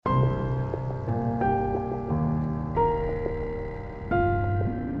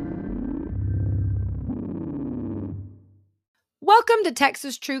Welcome to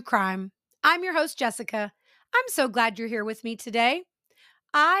Texas True Crime. I'm your host, Jessica. I'm so glad you're here with me today.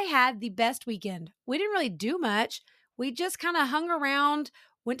 I had the best weekend. We didn't really do much. We just kind of hung around,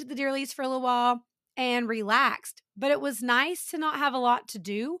 went to the deer lease for a little while, and relaxed. But it was nice to not have a lot to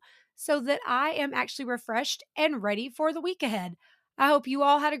do so that I am actually refreshed and ready for the week ahead. I hope you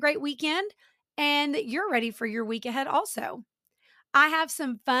all had a great weekend and that you're ready for your week ahead also. I have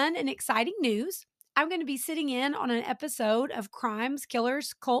some fun and exciting news. I'm going to be sitting in on an episode of Crimes,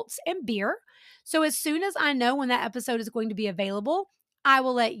 Killers, Cults, and Beer. So, as soon as I know when that episode is going to be available, I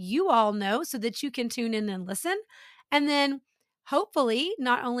will let you all know so that you can tune in and listen. And then, hopefully,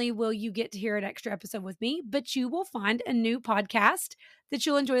 not only will you get to hear an extra episode with me, but you will find a new podcast that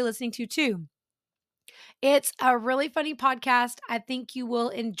you'll enjoy listening to too. It's a really funny podcast. I think you will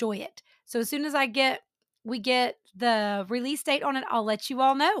enjoy it. So, as soon as we get the release date on it, I'll let you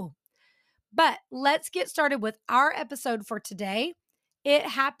all know. But let's get started with our episode for today. It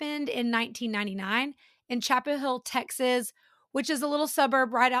happened in 1999 in Chapel Hill, Texas, which is a little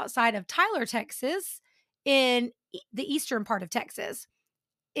suburb right outside of Tyler, Texas, in the eastern part of Texas.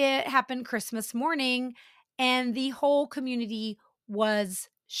 It happened Christmas morning, and the whole community was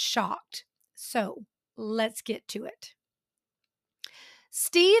shocked. So let's get to it.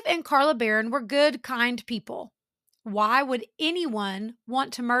 Steve and Carla Barron were good, kind people. Why would anyone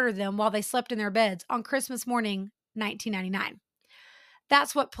want to murder them while they slept in their beds on Christmas morning, 1999?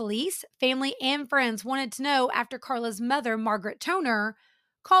 That's what police, family, and friends wanted to know after Carla's mother, Margaret Toner,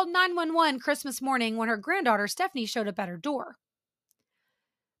 called 911 Christmas morning when her granddaughter, Stephanie, showed up at her door.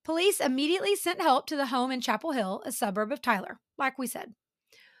 Police immediately sent help to the home in Chapel Hill, a suburb of Tyler, like we said.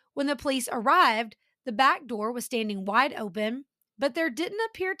 When the police arrived, the back door was standing wide open, but there didn't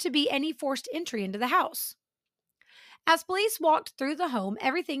appear to be any forced entry into the house. As police walked through the home,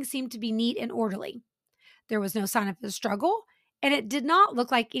 everything seemed to be neat and orderly. There was no sign of a struggle, and it did not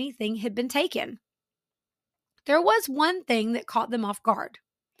look like anything had been taken. There was one thing that caught them off guard.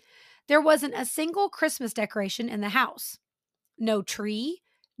 There wasn't a single Christmas decoration in the house. No tree,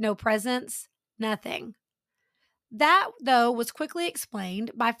 no presents, nothing. That, though, was quickly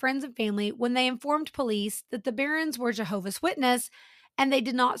explained by friends and family when they informed police that the Barrons were Jehovah's Witnesses and they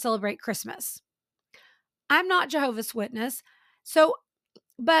did not celebrate Christmas. I'm not Jehovah's Witness,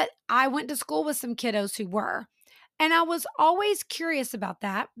 but I went to school with some kiddos who were. And I was always curious about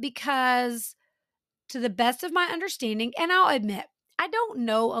that because, to the best of my understanding, and I'll admit, I don't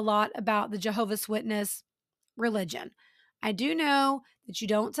know a lot about the Jehovah's Witness religion. I do know that you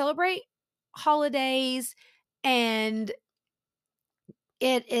don't celebrate holidays, and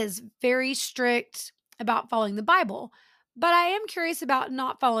it is very strict about following the Bible. But I am curious about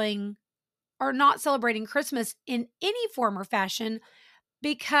not celebrating Christmas in any form or fashion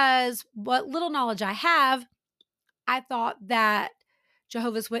because what little knowledge I have, I thought that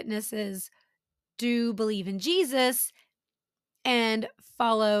Jehovah's Witnesses do believe in Jesus and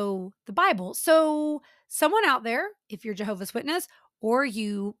follow the Bible. So someone out there, if you're Jehovah's Witness or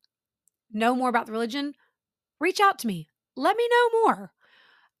you know more about the religion, reach out to me. Let me know more.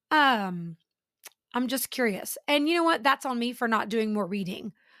 I'm just curious. And you know what? That's on me for not doing more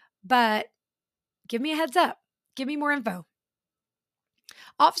reading. But give me a heads up. Give me more info.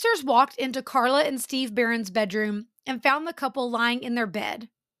 Officers walked into Carla and Steve Barron's bedroom and found the couple lying in their bed.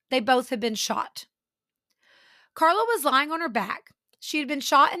 They both had been shot. Carla was lying on her back. She had been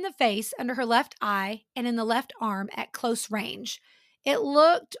shot in the face, under her left eye, and in the left arm at close range. It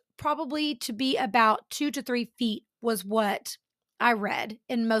looked probably to be about 2 to 3 feet was what I read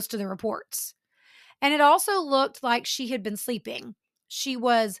in most of the reports. And it also looked like she had been sleeping. She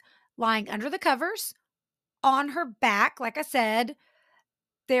was lying under the covers, on her back, like I said.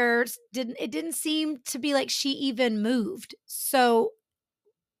 It didn't seem to be like she even moved. So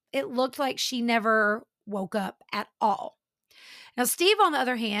it looked like she never woke up at all. Now, Steve, on the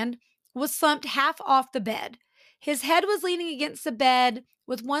other hand, was slumped half off the bed. His head was leaning against the bed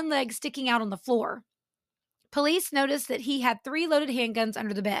with one leg sticking out on the floor. Police noticed that he had 3 loaded handguns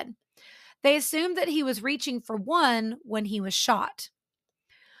under the bed. They assumed that he was reaching for one when he was shot.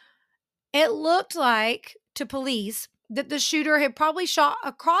 It looked like, to police, that the shooter had probably shot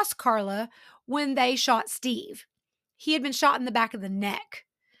across Carla when they shot Steve. He had been shot in the back of the neck.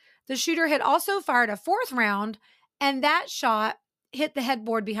 The shooter had also fired a 4th round, and that shot hit the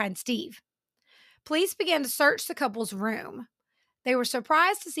headboard behind Steve. Police began to search the couple's room. They were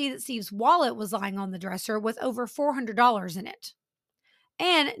surprised to see that Steve's wallet was lying on the dresser with over $400 in it.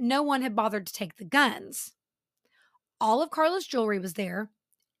 And no one had bothered to take the guns. All of Carla's jewelry was there.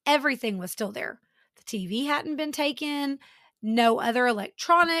 Everything was still there. The TV hadn't been taken. No other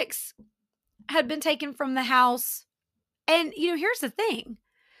electronics had been taken from the house. And, here's the thing.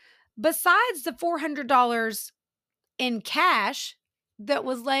 Besides the $400 in cash that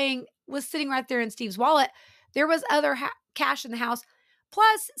was sitting right there in Steve's wallet, there was other cash in the house,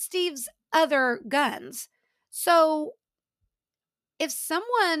 plus Steve's other guns. So if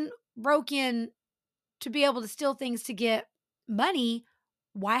someone broke in to be able to steal things to get money,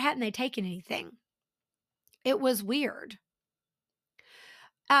 why hadn't they taken anything? It was weird.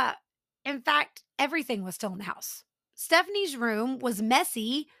 In fact, everything was still in the house. Stephanie's room was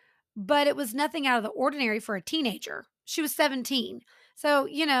messy, but it was nothing out of the ordinary for a teenager. She was 17. So,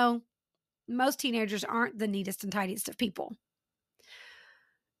 most teenagers aren't the neatest and tidiest of people.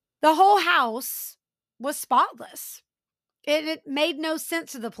 The whole house was spotless. It made no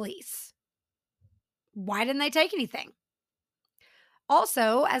sense to the police. Why didn't they take anything?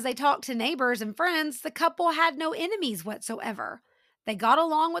 Also, as they talked to neighbors and friends, the couple had no enemies whatsoever. They got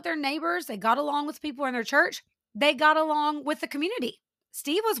along with their neighbors. They got along with people in their church. They got along with the community.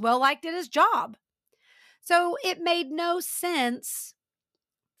 Steve was well liked at his job. So it made no sense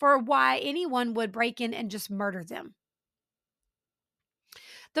for why anyone would break in and just murder them.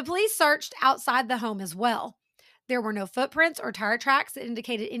 The police searched outside the home as well. There were no footprints or tire tracks that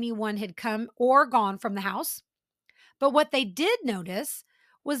indicated anyone had come or gone from the house. But what they did notice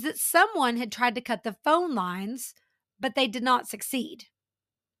was that someone had tried to cut the phone lines, but they did not succeed.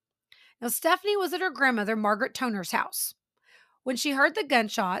 Now, Stephanie was at her grandmother, Margaret Toner's house. When she heard the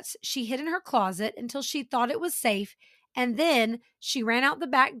gunshots, she hid in her closet until she thought it was safe, and then she ran out the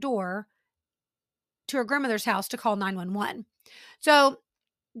back door to her grandmother's house to call 911. So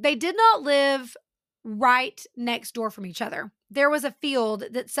they did not live right next door from each other. There was a field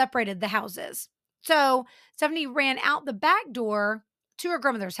that separated the houses. So Stephanie ran out the back door to her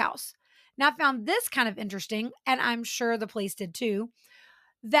grandmother's house. Now, I found this kind of interesting, and I'm sure the police did too,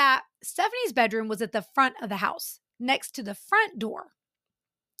 that Stephanie's bedroom was at the front of the house, next to the front door.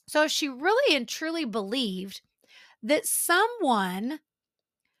 So she really and truly believed that someone,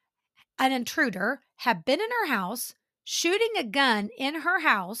 an intruder, had been in her house, shooting a gun in her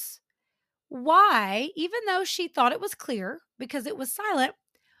house. Why, even though she thought it was clear because it was silent,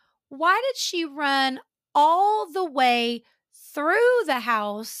 why did she run all the way through the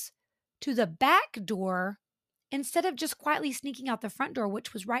house to the back door instead of just quietly sneaking out the front door,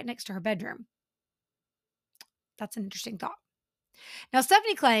 which was right next to her bedroom? That's an interesting thought. Now,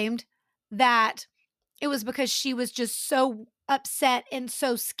 Stephanie claimed that it was because she was just so upset and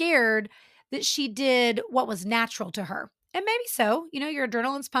so scared that she did what was natural to her. And maybe so. Your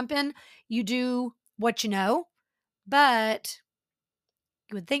adrenaline's pumping. You do what you know. But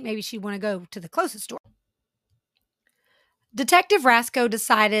you would think maybe she'd want to go to the closest store. Detective Rasco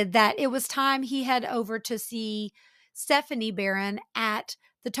decided that it was time he head over to see Stephanie Barron at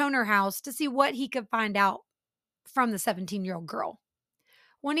the Toner house to see what he could find out from the 17-year-old girl.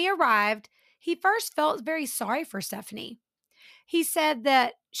 When he arrived, he first felt very sorry for Stephanie. He said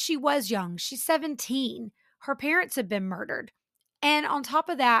that she was young. She's 17. Her parents had been murdered. And on top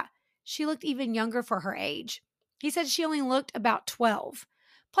of that, she looked even younger for her age. He said she only looked about 12.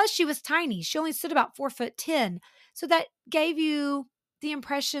 Plus, she was tiny. She only stood about 4'10". So that gave you the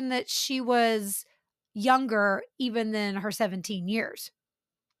impression that she was younger even than her 17 years.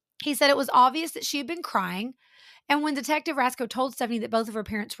 He said it was obvious that she had been crying. And when Detective Rasco told Stephanie that both of her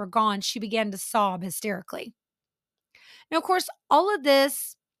parents were gone, she began to sob hysterically. Now, of course, all of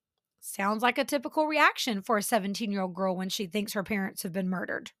this sounds like a typical reaction for a 17-year-old girl when she thinks her parents have been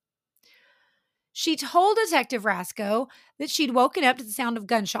murdered. She told Detective Rasco that she'd woken up to the sound of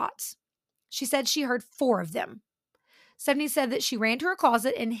gunshots. She said she heard 4 of them. Stephanie said that she ran to her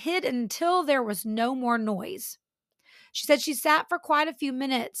closet and hid until there was no more noise. She said she sat for quite a few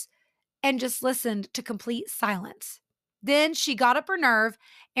minutes and just listened to complete silence. Then she got up her nerve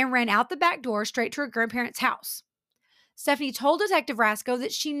and ran out the back door straight to her grandparents' house. Stephanie told Detective Rasco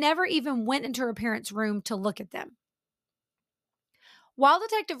that she never even went into her parents' room to look at them. While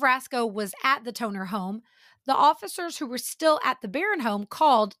Detective Rasco was at the Toner home, the officers who were still at the Barron home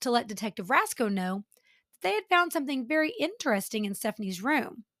called to let Detective Rasco know that they had found something very interesting in Stephanie's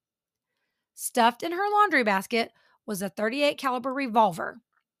room. Stuffed in her laundry basket was a .38 caliber revolver.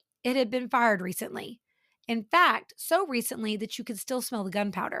 It had been fired recently. In fact, so recently that you could still smell the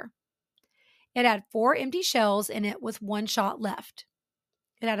gunpowder. It had 4 empty shells in it with 1 shot left.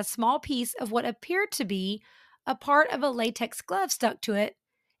 It had a small piece of what appeared to be a part of a latex glove stuck to it,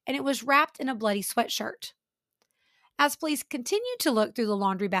 and it was wrapped in a bloody sweatshirt. As police continued to look through the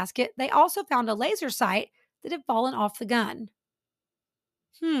laundry basket, they also found a laser sight that had fallen off the gun.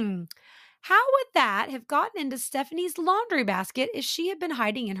 How would that have gotten into Stephanie's laundry basket if she had been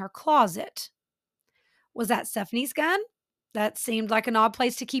hiding in her closet? Was that Stephanie's gun? That seemed like an odd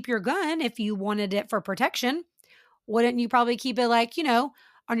place to keep your gun if you wanted it for protection. Wouldn't you probably keep it like,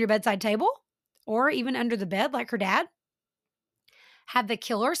 on your bedside table or even under the bed like her dad? Had the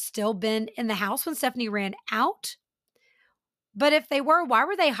killer still been in the house when Stephanie ran out? But if they were, why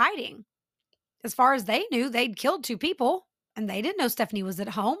were they hiding? As far as they knew, they'd killed two people and they didn't know Stephanie was at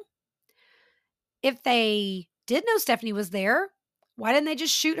home. If they did know Stephanie was there, why didn't they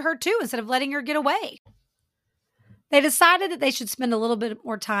just shoot her too instead of letting her get away? They decided that they should spend a little bit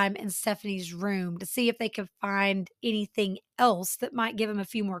more time in Stephanie's room to see if they could find anything else that might give them a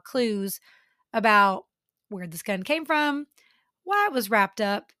few more clues about where this gun came from, why it was wrapped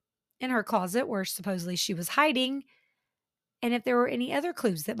up in her closet where supposedly she was hiding, and if there were any other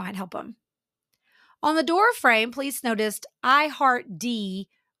clues that might help them. On the door frame, police noticed "I Heart D"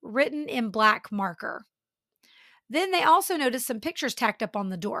 written in black marker. Then they also noticed some pictures tacked up on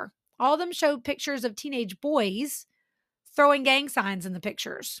the door. All of them showed pictures of teenage boys throwing gang signs in the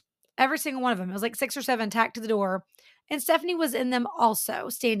pictures. Every single one of them. It was like 6 or 7 tacked to the door. And Stephanie was in them also,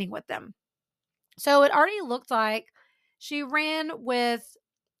 standing with them. So it already looked like she ran with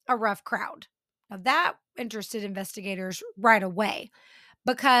a rough crowd. Now that interested investigators right away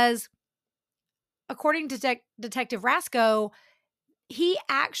because according to Detective Rasco, he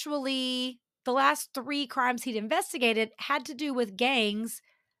actually, the last 3 crimes he'd investigated had to do with gangs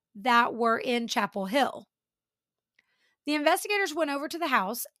that were in Chapel Hill. The investigators went over to the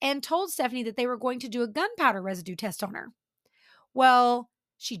house and told Stephanie that they were going to do a gunpowder residue test on her. Well,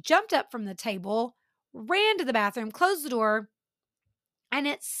 she jumped up from the table, ran to the bathroom, closed the door, and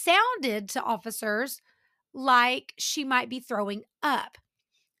it sounded to officers like she might be throwing up.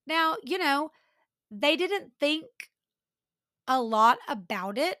 Now, they didn't think a lot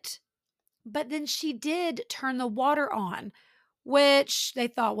about it, but then she did turn the water on, which they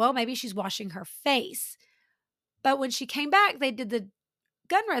thought, well, maybe she's washing her face. But when she came back, they did the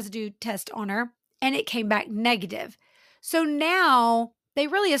gun residue test on her and it came back negative. So now they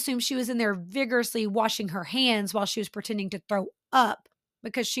really assumed she was in there vigorously washing her hands while she was pretending to throw up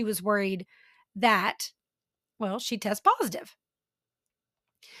because she was worried that, well, she'd test positive.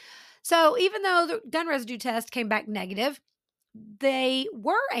 So even though the gun residue test came back negative, they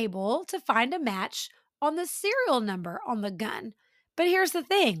were able to find a match on the serial number on the gun. But here's the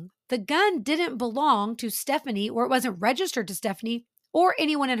thing. The gun didn't belong to Stephanie, or it wasn't registered to Stephanie or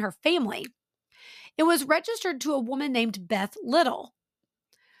anyone in her family. It was registered to a woman named Beth Little.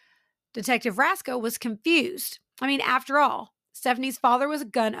 Detective Rasco was confused. I mean, after all, Stephanie's father was a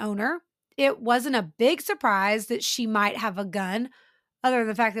gun owner. It wasn't a big surprise that she might have a gun, other than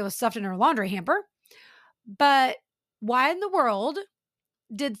the fact that it was stuffed in her laundry hamper. But why in the world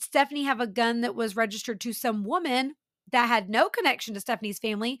did Stephanie have a gun that was registered to some woman that had no connection to Stephanie's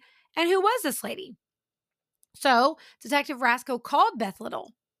family? And who was this lady? So Detective Rasco called Beth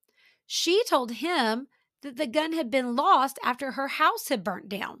Little. She told him that the gun had been lost after her house had burnt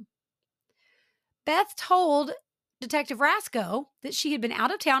down. Beth told Detective Rasco that she had been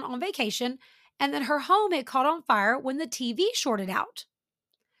out of town on vacation and that her home had caught on fire when the TV shorted out.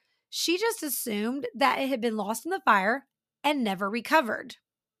 She just assumed that it had been lost in the fire and never recovered.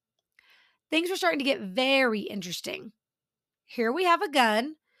 Things were starting to get very interesting. Here we have a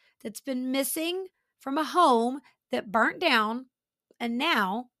gun that's been missing from a home that burnt down, and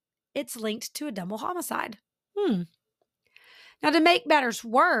now it's linked to a double homicide. Now, to make matters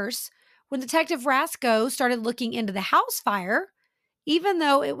worse, when Detective Rasco started looking into the house fire, even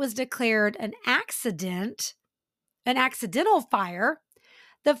though it was declared an accidental fire,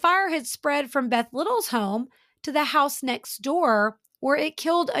 the fire had spread from Beth Little's home to the house next door, where it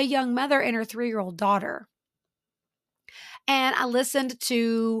killed a young mother and her 3-year-old daughter. And I listened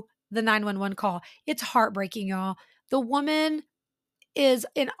to the 911 call. It's heartbreaking, y'all. The woman is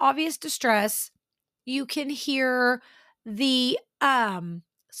in obvious distress. You can hear the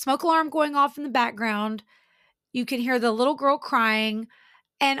smoke alarm going off in the background. You can hear the little girl crying.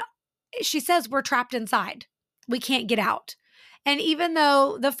 And she says, "We're trapped inside. We can't get out." And even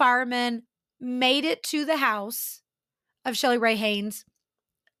though the firemen made it to the house of Shelly Ray Haynes,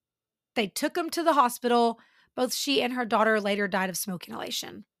 they took him to the hospital. Both she and her daughter later died of smoke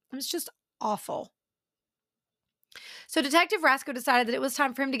inhalation. It was just awful. So Detective Rasco decided that it was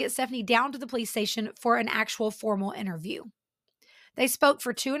time for him to get Stephanie down to the police station for an actual formal interview. They spoke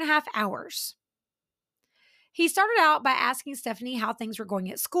for 2.5 hours. He started out by asking Stephanie how things were going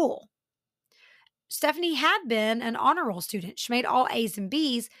at school. Stephanie had been an honor roll student. She made all A's and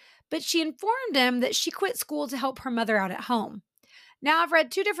B's, but she informed him that she quit school to help her mother out at home. Now, I've read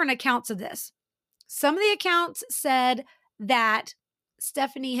 2 different accounts of this. Some of the accounts said that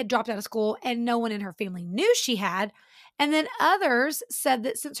Stephanie had dropped out of school and no one in her family knew she had. And then others said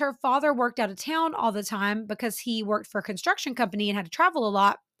that since her father worked out of town all the time because he worked for a construction company and had to travel a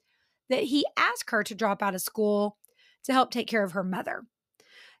lot, that he asked her to drop out of school to help take care of her mother.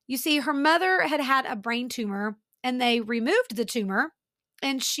 You see, her mother had had a brain tumor and they removed the tumor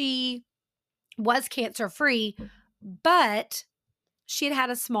and she was cancer free, but she had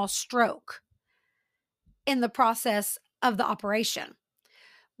had a small stroke in the process of the operation.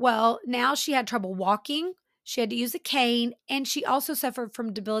 Well, now she had trouble walking. She had to use a cane, and she also suffered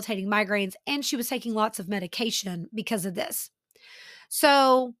from debilitating migraines, and she was taking lots of medication because of this.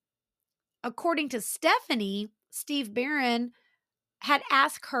 So, according to Stephanie, Steve Barron had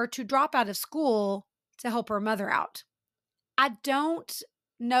asked her to drop out of school to help her mother out. I don't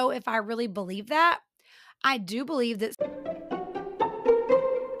know if I really believe that. I do believe that.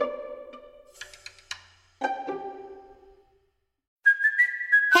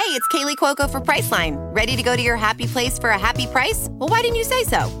 Hey, it's Kaylee Cuoco for Priceline. Ready to go to your happy place for a happy price? Well, why didn't you say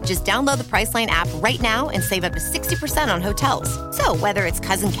so? Just download the Priceline app right now and save up to 60% on hotels. So whether it's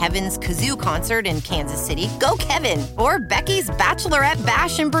Cousin Kevin's Kazoo Concert in Kansas City, go Kevin, or Becky's Bachelorette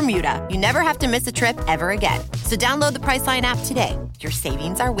Bash in Bermuda, you never have to miss a trip ever again. So download the Priceline app today. Your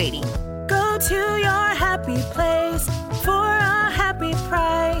savings are waiting. Go to your happy place for a happy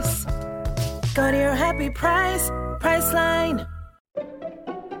price. Go to your happy price, Priceline.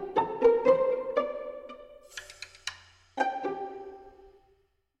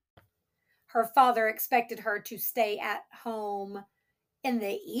 Her father expected her to stay at home in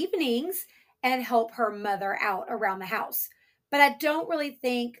the evenings and help her mother out around the house. But I don't really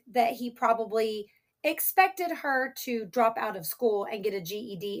think that he probably expected her to drop out of school and get a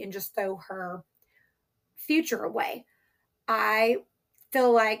GED and just throw her future away. I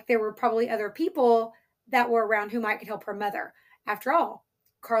feel like there were probably other people that were around who might could help her mother. After all,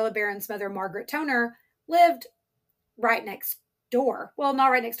 Carla Barron's mother, Margaret Toner, lived right next door. Well,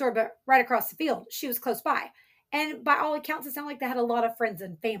 not right next door, but right across the field. She was close by. And by all accounts, it sounded like they had a lot of friends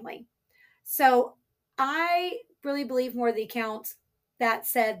and family. So I really believe more of the accounts that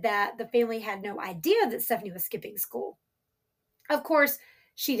said that the family had no idea that Stephanie was skipping school. Of course,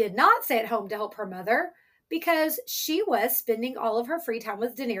 she did not stay at home to help her mother because she was spending all of her free time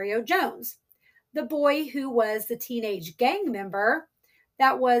with Denario Jones, the boy who was the teenage gang member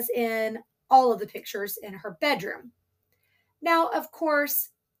that was in all of the pictures in her bedroom. Now, of course,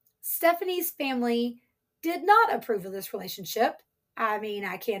 Stephanie's family did not approve of this relationship. I mean,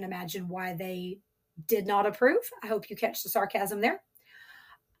 I can't imagine why they did not approve. I hope you catch the sarcasm there.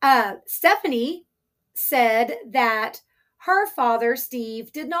 Stephanie said that her father,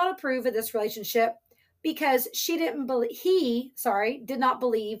 Steve, did not approve of this relationship because he did not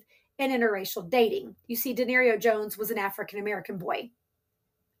believe in interracial dating. You see, Denario Jones was an African American boy.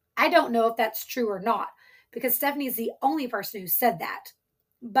 I don't know if that's true or not, because Stephanie is the only person who said that.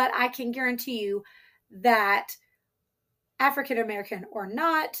 But I can guarantee you that African American or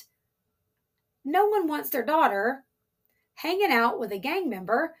not, no one wants their daughter hanging out with a gang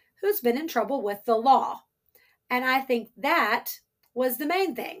member who's been in trouble with the law. And I think that was the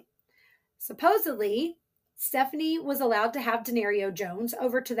main thing. Supposedly, Stephanie was allowed to have Denario Jones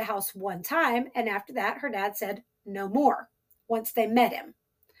over to the house one time, and after that, her dad said no more once they met him.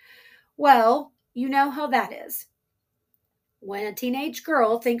 Well, you know how that is. When a teenage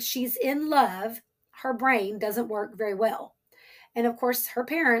girl thinks she's in love, her brain doesn't work very well. And of course, her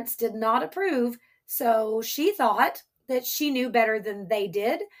parents did not approve, so she thought that she knew better than they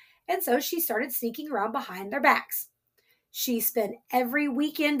did, and so she started sneaking around behind their backs. She spent every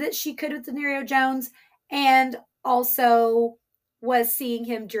weekend that she could with Denario Jones and also was seeing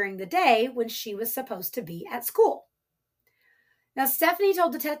him during the day when she was supposed to be at school. Now, Stephanie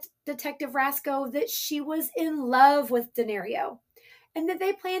told Detective Rasco that she was in love with Denario and that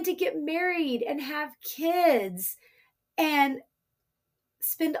they planned to get married and have kids and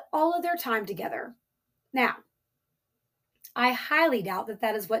spend all of their time together. Now, I highly doubt that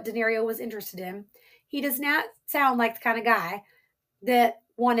that is what Denario was interested in. He does not sound like the kind of guy that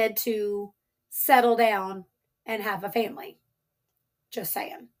wanted to settle down and have a family. Just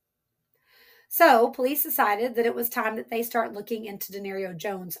saying. So police decided that it was time that they start looking into Denario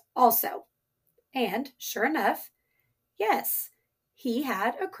Jones also. And sure enough, yes, he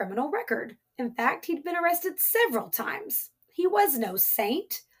had a criminal record. In fact, he'd been arrested several times. He was no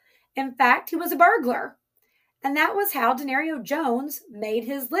saint. In fact, he was a burglar. And that was how Denario Jones made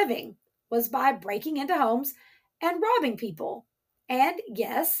his living, was by breaking into homes and robbing people. And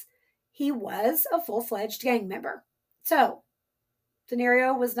yes, he was a full-fledged gang member. So,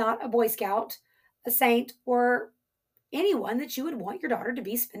 Denario was not a Boy Scout, a saint, or anyone that you would want your daughter to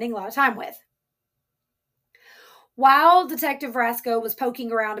be spending a lot of time with. While Detective Rasco was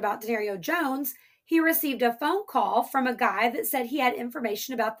poking around about Denario Jones, he received a phone call from a guy that said he had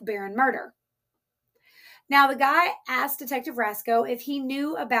information about the Barron murder. Now, the guy asked Detective Rasco if he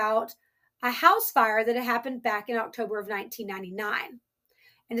knew about a house fire that had happened back in October of 1999.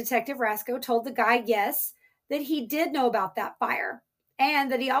 And Detective Rasco told the guy, yes, that he did know about that fire,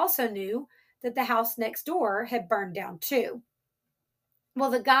 and that he also knew that the house next door had burned down too. Well,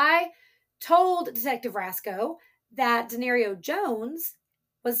 the guy told Detective Rasco that Denario Jones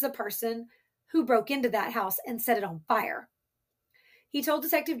was the person who broke into that house and set it on fire. He told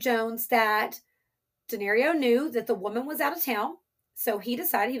Detective Jones that Denario knew that the woman was out of town, so he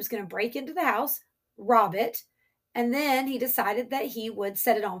decided he was going to break into the house, rob it, and then he decided that he would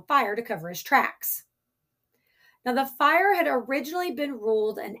set it on fire to cover his tracks. Now, the fire had originally been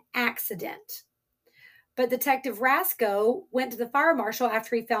ruled an accident, but Detective Rasco went to the fire marshal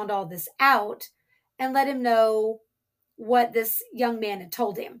after he found all this out and let him know what this young man had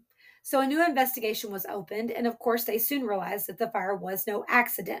told him. So a new investigation was opened, and of course, they soon realized that the fire was no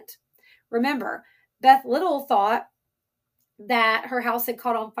accident. Remember, Beth Little thought that her house had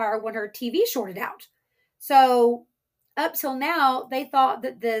caught on fire when her TV shorted out. So up till now, they thought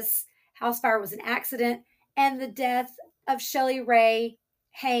that this house fire was an accident, and the death of Shelley Ray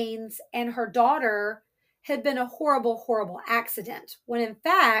Haynes and her daughter had been a horrible, horrible accident, when in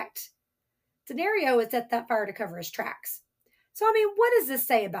fact, Denario had set that fire to cover his tracks. So, I mean, what does this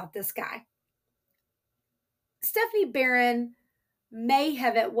say about this guy? Stephanie Barron may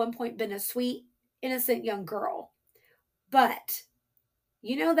have at one point been a sweet, innocent young girl, but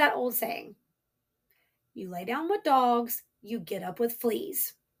you know that old saying, you lay down with dogs, you get up with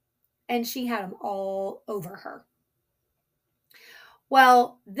fleas. And she had them all over her.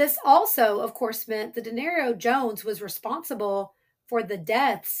 Well, this also, of course, meant that Denario Jones was responsible for the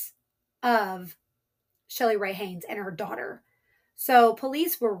deaths of Shelley Ray Haynes and her daughter. So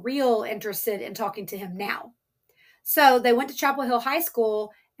police were real interested in talking to him now. So they went to Chapel Hill High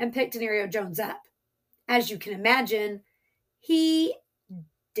School and picked Denario Jones up. As you can imagine, he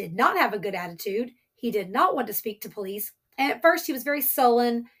did not have a good attitude. He did not want to speak to police. And at first, he was very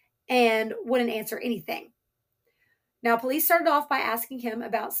sullen and wouldn't answer anything. Now, police started off by asking him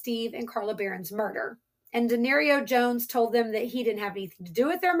about Steve and Carla Barron's murder. And Denario Jones told them that he didn't have anything to do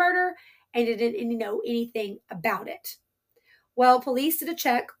with their murder and didn't know anything about it. Well, police did a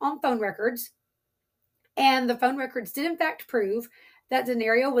check on phone records, and the phone records did in fact prove that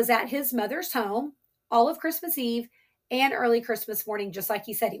Denario was at his mother's home all of Christmas Eve and early Christmas morning, just like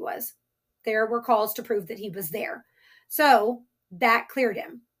he said he was. There were calls to prove that he was there. So that cleared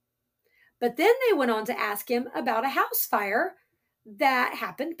him. But then they went on to ask him about a house fire that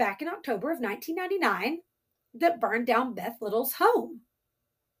happened back in October of 1999 that burned down Beth Little's home.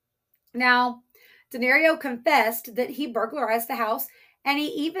 Now, Denario confessed that he burglarized the house, and he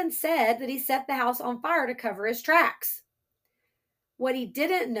even said that he set the house on fire to cover his tracks. What he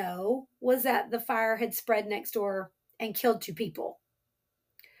didn't know was that the fire had spread next door and killed 2 people.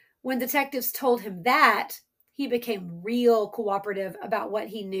 When detectives told him that, he became real cooperative about what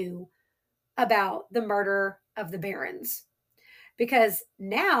he knew about the murder of the Barrons. Because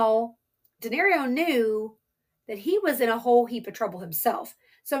now Denario knew that he was in a whole heap of trouble himself.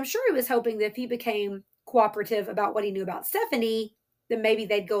 So I'm sure he was hoping that if he became cooperative about what he knew about Stephanie, then maybe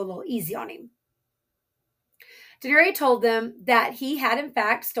they'd go a little easy on him. Denario told them that he had in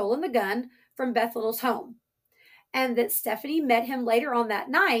fact stolen the gun from Beth Little's home, and that Stephanie met him later on that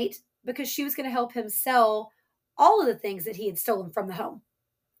night because she was going to help him sell all of the things that he had stolen from the home.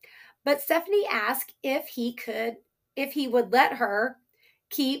 But Stephanie asked if he would let her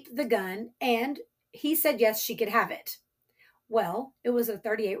keep the gun, and he said yes, she could have it. Well, it was a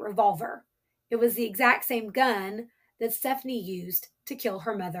 .38 revolver. It was the exact same gun that Stephanie used to kill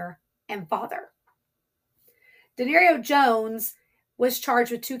her mother and father. Denario Jones was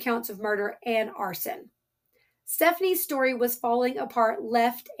charged with 2 counts of murder and arson. Stephanie's story was falling apart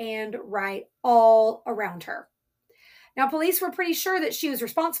left and right all around her. Now, police were pretty sure that she was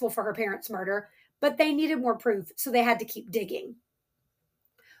responsible for her parents' murder, but they needed more proof, so they had to keep digging.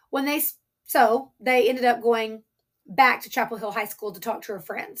 So they ended up going back to Chapel Hill High School to talk to her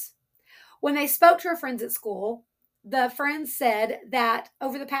friends. When they spoke to her friends at school, the friends said that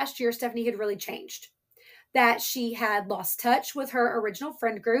over the past year, Stephanie had really changed, that she had lost touch with her original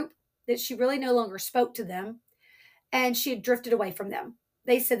friend group, that she really no longer spoke to them, and she had drifted away from them.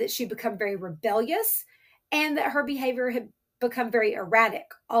 They said that she'd become very rebellious and that her behavior had become very erratic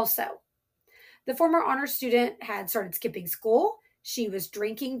also. The former honor student had started skipping school. She was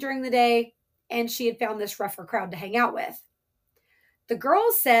drinking during the day, and she had found this rougher crowd to hang out with. The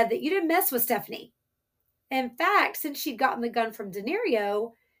girls said that you didn't mess with Stephanie. In fact, since she'd gotten the gun from De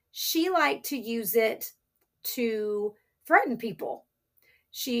Niro, she liked to use it to threaten people.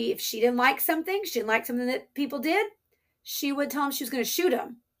 If she didn't like something, she didn't like something that people did, she would tell them she was going to shoot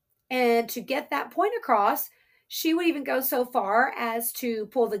them. And to get that point across, she would even go so far as to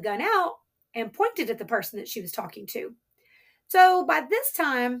pull the gun out and point it at the person that she was talking to. So by this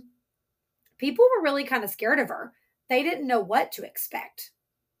time, people were really kind of scared of her. They didn't know what to expect.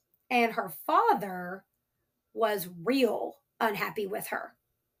 And her father was real unhappy with her.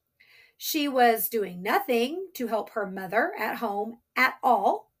 She was doing nothing to help her mother at home at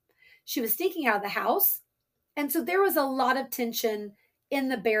all. She was sneaking out of the house. And so there was a lot of tension in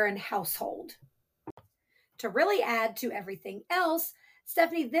the Barron household. To really add to everything else,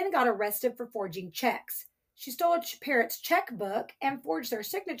 Stephanie then got arrested for forging checks. She stole her parents' checkbook and forged their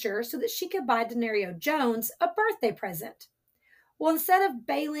signature so that she could buy De Niro Jones a birthday present. Well, instead of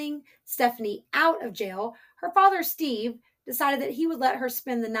bailing Stephanie out of jail, her father, Steve, decided that he would let her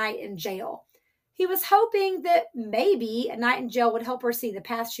spend the night in jail. He was hoping that maybe a night in jail would help her see the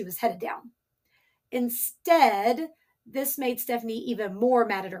path she was headed down. Instead, this made Stephanie even more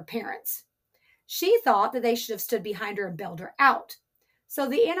mad at her parents. She thought that they should have stood behind her and bailed her out. So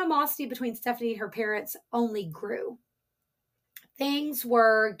the animosity between Stephanie and her parents only grew. Things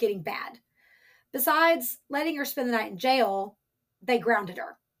were getting bad. Besides letting her spend the night in jail, they grounded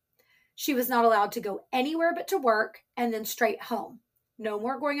her. She was not allowed to go anywhere but to work and then straight home. No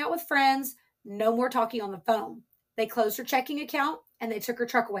more going out with friends, no more talking on the phone. They closed her checking account and they took her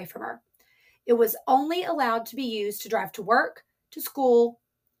truck away from her. It was only allowed to be used to drive to work, to school,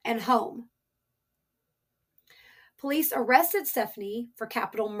 and home. Police arrested Stephanie for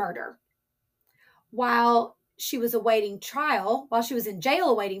capital murder. While she was in jail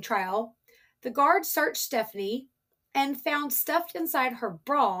awaiting trial, the guards searched Stephanie and found stuffed inside her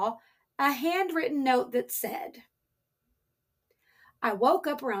bra a handwritten note that said, "I woke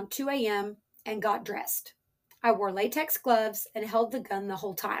up around 2 a.m. and got dressed. I wore latex gloves and held the gun the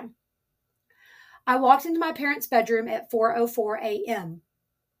whole time. I walked into my parents' bedroom at 4:04 a.m.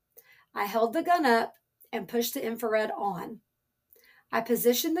 I held the gun up and pushed the infrared on. I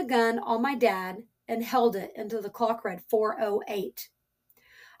positioned the gun on my dad and held it until the clock read 4:08.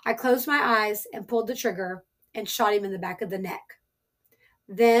 I closed my eyes and pulled the trigger and shot him in the back of the neck.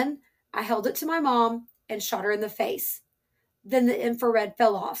 Then I held it to my mom and shot her in the face. Then the infrared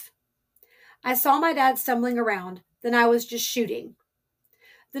fell off. I saw my dad stumbling around. Then I was just shooting."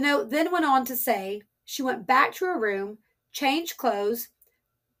 The note then went on to say she went back to her room, changed clothes,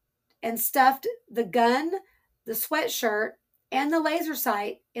 and stuffed the gun, the sweatshirt, and the laser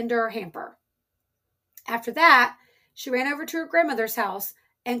sight into her hamper. After that, she ran over to her grandmother's house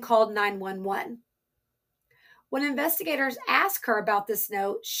and called 911. When investigators asked her about this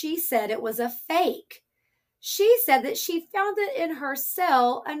note, she said it was a fake. She said that she found it in her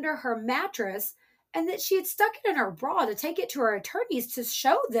cell under her mattress and that she had stuck it in her bra to take it to her attorneys to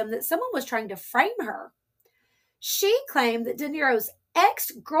show them that someone was trying to frame her. She claimed that De Niro's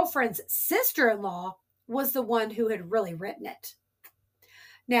ex-girlfriend's sister-in-law was the one who had really written it.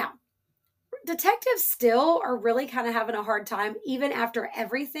 Now, detectives still are really kind of having a hard time, even after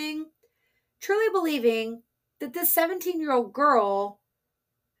everything, truly believing that this 17-year-old girl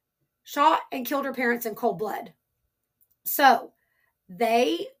shot and killed her parents in cold blood. So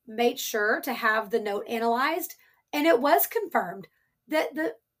they made sure to have the note analyzed, and it was confirmed that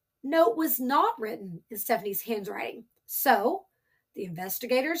the note was not written in Stephanie's handwriting. So the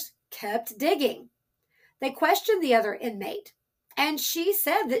investigators kept digging. They questioned the other inmate, and she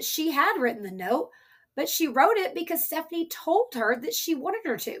said that she had written the note, but she wrote it because Stephanie told her that she wanted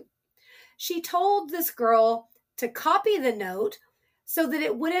her to. She told this girl to copy the note so that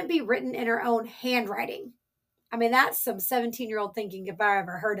it wouldn't be written in her own handwriting. I mean, that's some 17-year-old thinking if I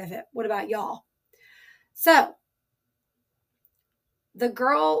ever heard of it. What about y'all? So the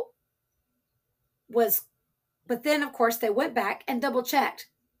girl was, but then of course they went back and double checked.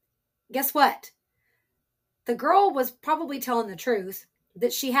 Guess what? The girl was probably telling the truth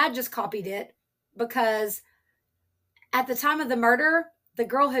that she had just copied it because at the time of the murder, the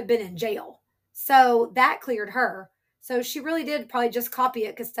girl had been in jail. So that cleared her. So she really did probably just copy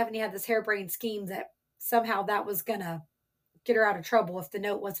it because Stephanie had this harebrained scheme that somehow that was going to get her out of trouble if the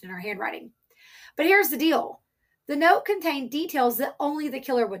note wasn't in her handwriting. But here's the deal. The note contained details that only the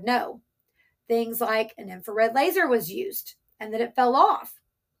killer would know. Things like an infrared laser was used and that it fell off.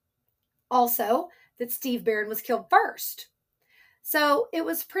 Also, that Steve Barron was killed first. So it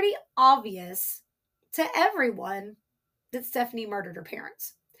was pretty obvious to everyone that Stephanie murdered her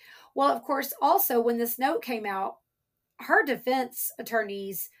parents. Well, of course, also when this note came out, her defense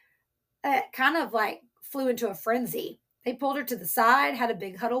attorneys kind of like flew into a frenzy. They pulled her to the side, had a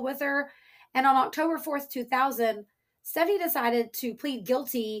big huddle with her. And on October 4th, 2000, Stephanie decided to plead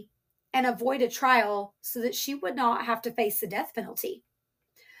guilty and avoid a trial so that she would not have to face the death penalty.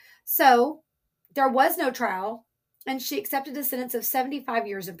 So there was no trial, and she accepted a sentence of 75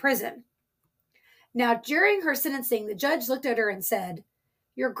 years in prison. Now, during her sentencing, the judge looked at her and said,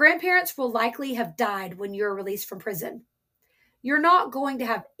 "Your grandparents will likely have died when you're released from prison. You're not going to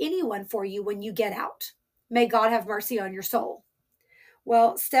have anyone for you when you get out. May God have mercy on your soul."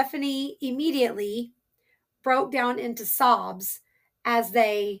 Well, Stephanie immediately broke down into sobs as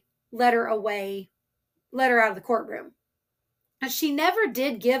they let her out of the courtroom. And she never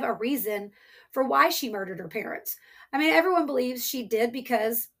did give a reason for why she murdered her parents. I mean, everyone believes she did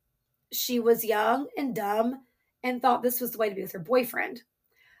because she was young and dumb and thought this was the way to be with her boyfriend.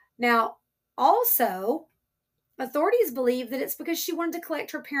 Now, also, authorities believe that it's because she wanted to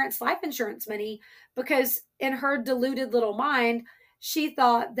collect her parents' life insurance money because in her deluded little mind, she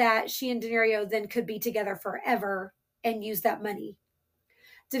thought that she and Denario then could be together forever and use that money.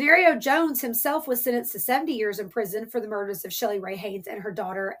 Denario Jones himself was sentenced to 70 years in prison for the murders of Shelley Ray Haynes and her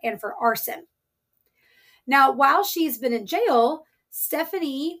daughter and for arson. Now, while she's been in jail,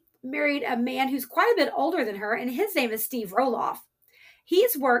 Stephanie married a man who's quite a bit older than her, and his name is Steve Roloff. He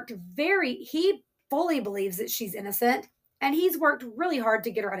fully believes that she's innocent, and he's worked really hard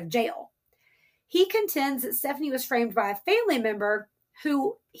to get her out of jail. He contends that Stephanie was framed by a family member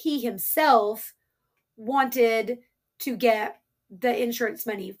who he himself wanted to get the insurance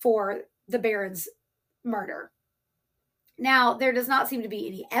money for the Barron's murder. Now, there does not seem to be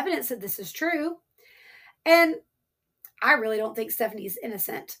any evidence that this is true, and I really don't think Stephanie's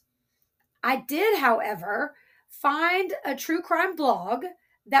innocent. I did, however, find a true crime blog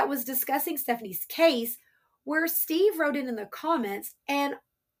that was discussing Stephanie's case where Steve wrote in the comments and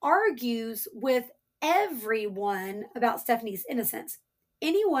argues with everyone about Stephanie's innocence.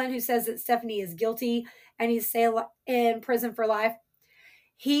 Anyone who says that Stephanie is guilty and he's in prison for life,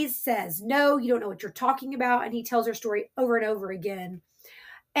 he says, "No, you don't know what you're talking about." And he tells her story over and over again.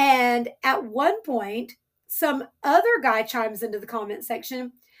 And at one point, some other guy chimes into the comment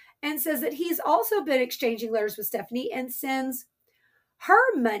section and says that he's also been exchanging letters with Stephanie and sends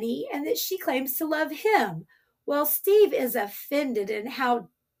her money and that she claims to love him. Well, Steve is offended, and how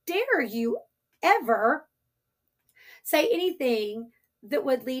dare you ever say anything that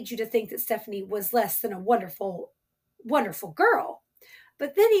would lead you to think that Stephanie was less than a wonderful, wonderful girl.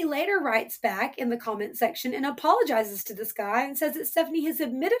 But then he later writes back in the comment section and apologizes to this guy and says that Stephanie has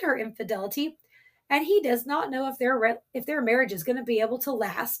admitted her infidelity and he does not know if their marriage is going to be able to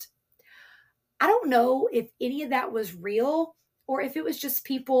last. I don't know if any of that was real or if it was just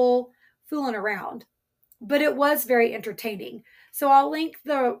people fooling around, but it was very entertaining. So I'll link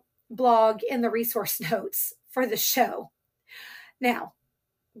the blog in the resource notes for the show. Now,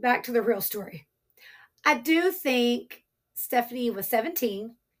 back to the real story. I do think Stephanie was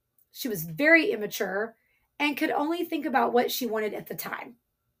 17. She was very immature and could only think about what she wanted at the time.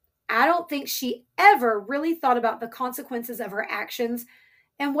 I don't think she ever really thought about the consequences of her actions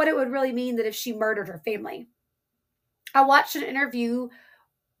and what it would really mean that if she murdered her family. I watched an interview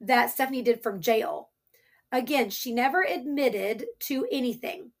that Stephanie did from jail. Again, she never admitted to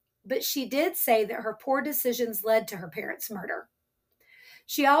anything, but she did say that her poor decisions led to her parents' murder.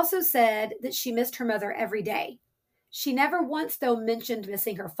 She also said that she missed her mother every day. She never once, though, mentioned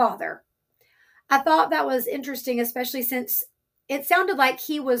missing her father. I thought that was interesting, especially since it sounded like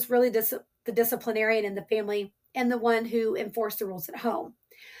he was really the disciplinarian in the family and the one who enforced the rules at home.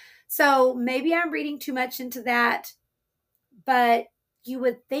 So maybe I'm reading too much into that, but you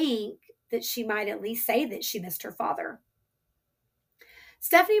would think that she might at least say that she missed her father.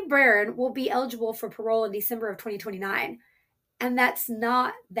 Stephanie Barron will be eligible for parole in December of 2029, and that's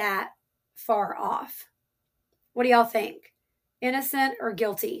not that far off. What do y'all think? Innocent or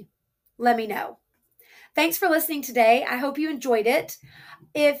guilty? Let me know. Thanks for listening today. I hope you enjoyed it.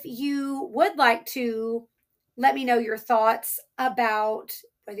 If you would like to let me know your thoughts about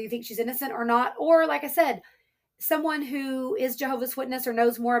whether you think she's innocent or not, or like I said, someone who is Jehovah's Witness or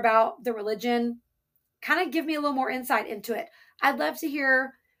knows more about the religion, kind of give me a little more insight into it. I'd love to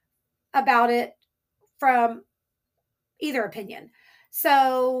hear about it from either opinion.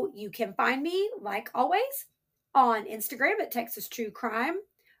 So you can find me, like always, on Instagram at Texas True Crime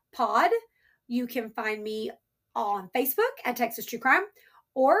Pod. You can find me on Facebook at Texas True Crime,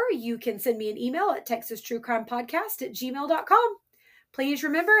 or you can send me an email at texastruecrimepodcast@gmail.com. Please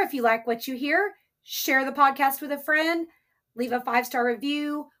remember, if you like what you hear, share the podcast with a friend, leave a 5-star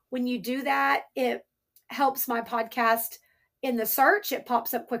review. When you do that, it helps my podcast in the search. It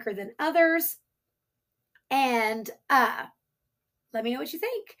pops up quicker than others. And let me know what you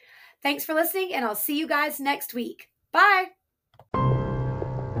think. Thanks for listening, and I'll see you guys next week. Bye.